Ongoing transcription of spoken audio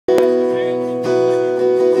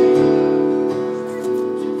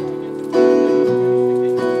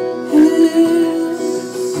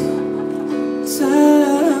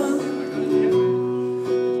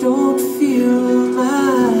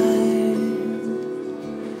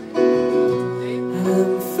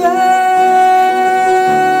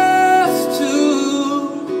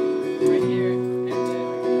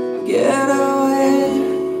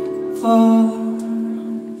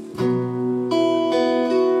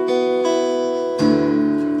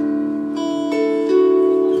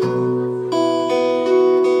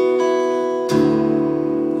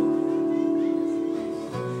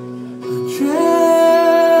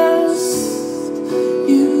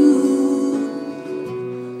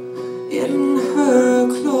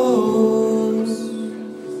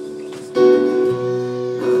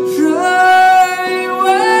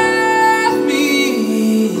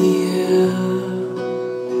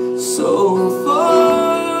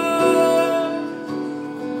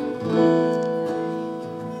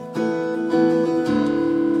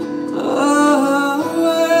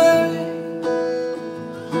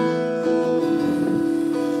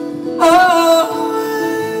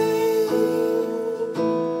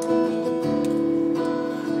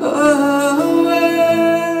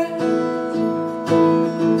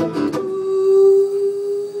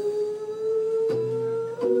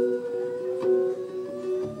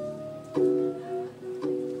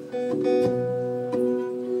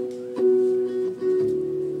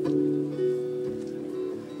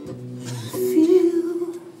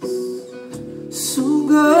So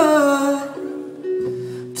good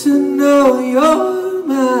to know you're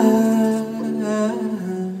mine.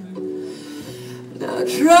 Now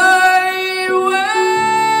try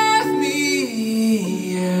with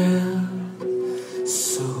me, yeah,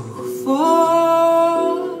 so far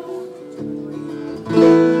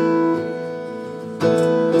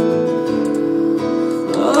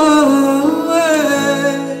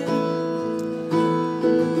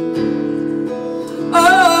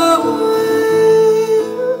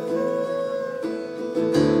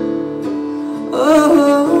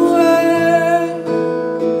away,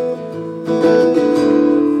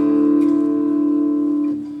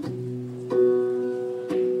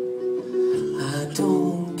 I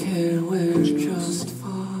don't care where, just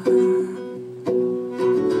far.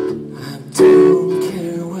 I don't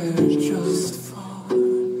care where, just far.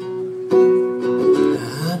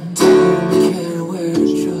 I don't care where,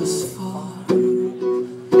 just far.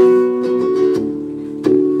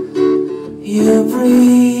 You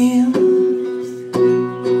breathe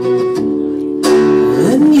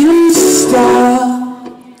and you stop.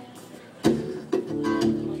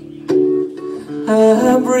 I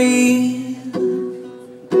breathe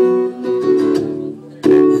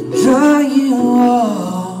and dry you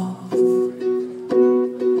off.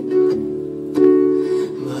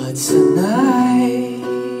 But tonight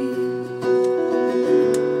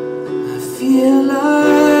I feel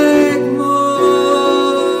like more.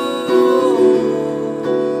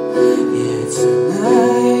 Yeah,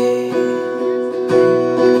 tonight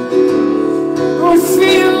I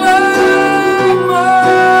feel like more.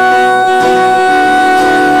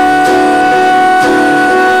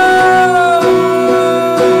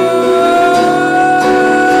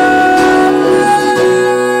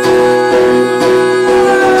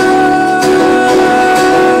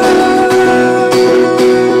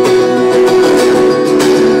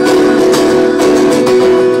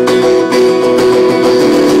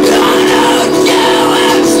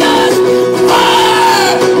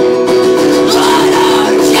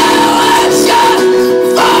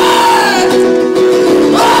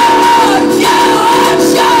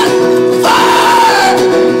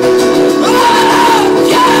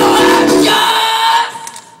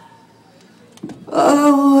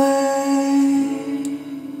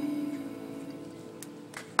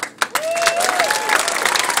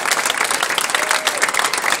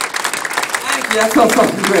 That's so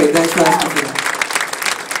fucking great. Thanks for asking.